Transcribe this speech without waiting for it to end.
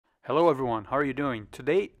Hello everyone, how are you doing?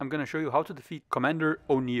 Today I'm going to show you how to defeat Commander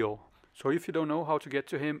O'Neill. So if you don't know how to get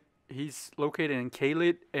to him, he's located in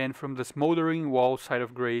Caelid, and from the Smoldering Wall side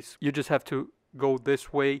of Grace, you just have to go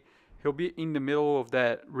this way. He'll be in the middle of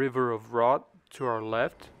that river of rot to our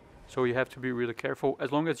left, so you have to be really careful.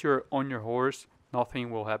 As long as you're on your horse,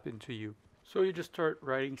 nothing will happen to you. So you just start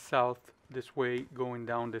riding south this way, going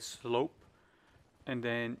down this slope, and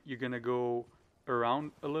then you're gonna go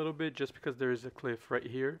around a little bit just because there is a cliff right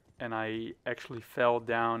here, and I actually fell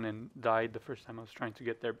down and died the first time I was trying to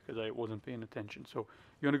get there because I wasn't paying attention. So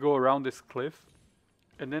you're gonna go around this cliff,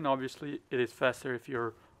 and then obviously it is faster if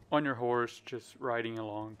you're on your horse just riding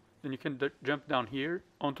along. Then you can jump down here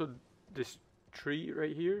onto this tree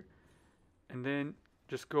right here, and then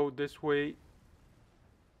just go this way.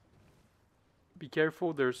 Be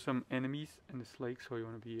careful, there's some enemies in this lake, so you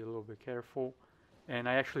want to be a little bit careful. And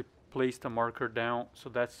I actually placed a marker down, so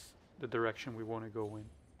that's the direction we want to go in.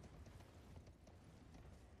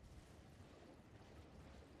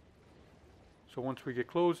 So once we get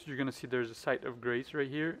close, you're gonna see there's a site of grace right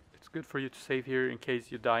here. It's good for you to save here in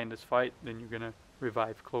case you die in this fight, then you're gonna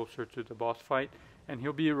revive closer to the boss fight. And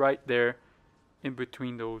he'll be right there in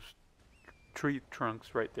between those tree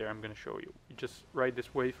trunks right there. I'm gonna show you. You just ride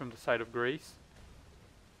this way from the site of grace,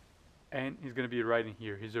 and he's gonna be right in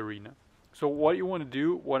here, his arena. So what you want to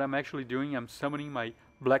do, what I'm actually doing, I'm summoning my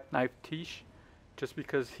Black Knife Tish, just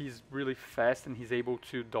because he's really fast and he's able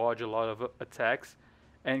to dodge a lot of attacks.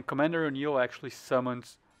 And Commander O'Neill actually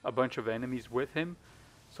summons a bunch of enemies with him.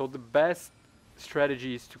 So the best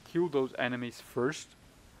strategy is to kill those enemies first,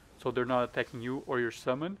 so they're not attacking you or your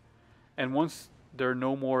summon. And once there are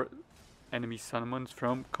no more enemy summons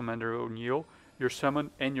from Commander O'Neill, your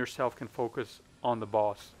summon and yourself can focus on the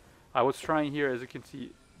boss. I was trying here, as you can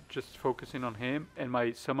see, just focusing on him, and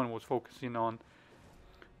my summon was focusing on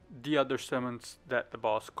the other summons that the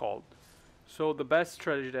boss called. So the best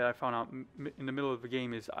strategy that I found out in the middle of the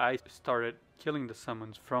game is I started killing the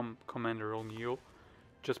summons from Commander O'Neill,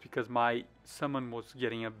 just because my summon was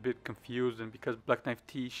getting a bit confused, and because Black Knife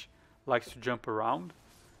Tish likes to jump around,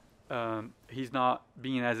 he's not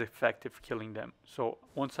being as effective killing them. So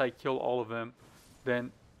once I kill all of them,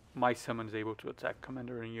 then my summon is able to attack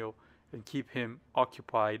Commander O'Neill and keep him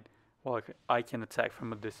occupied while I can attack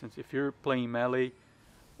from a distance. If you're playing melee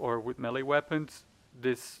or with melee weapons,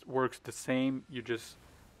 this works the same. You just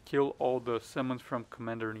kill all the summons from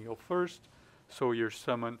Commander O'Neill first, so your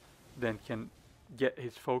summon then can get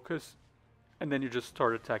his focus, and then you just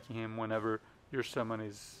start attacking him whenever your summon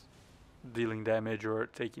is dealing damage or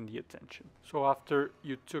taking the attention. So after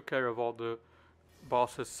you took care of all the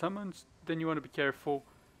boss's summons, then you want to be careful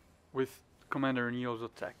with Commander O'Neill's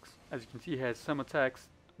attacks. As you can see, he has some attacks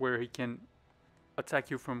where he can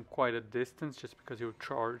attack you from quite a distance just because he'll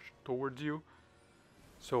charge towards you.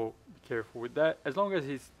 So be careful with that. As long as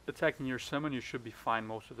he's attacking your summon, you should be fine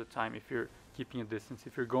most of the time if you're keeping a distance.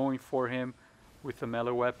 If you're going for him with a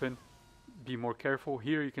melee weapon, be more careful.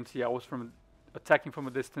 Here you can see I was attacking from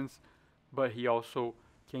a distance, but he also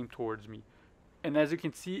came towards me. And as you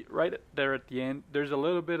can see right there at the end, there's a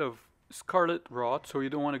little bit of scarlet rot, so you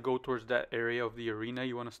don't want to go towards that area of the arena.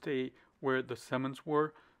 You want to stay where the summons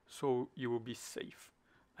were, so you will be safe.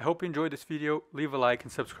 I hope you enjoyed this video. Leave a like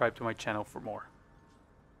and subscribe to my channel for more.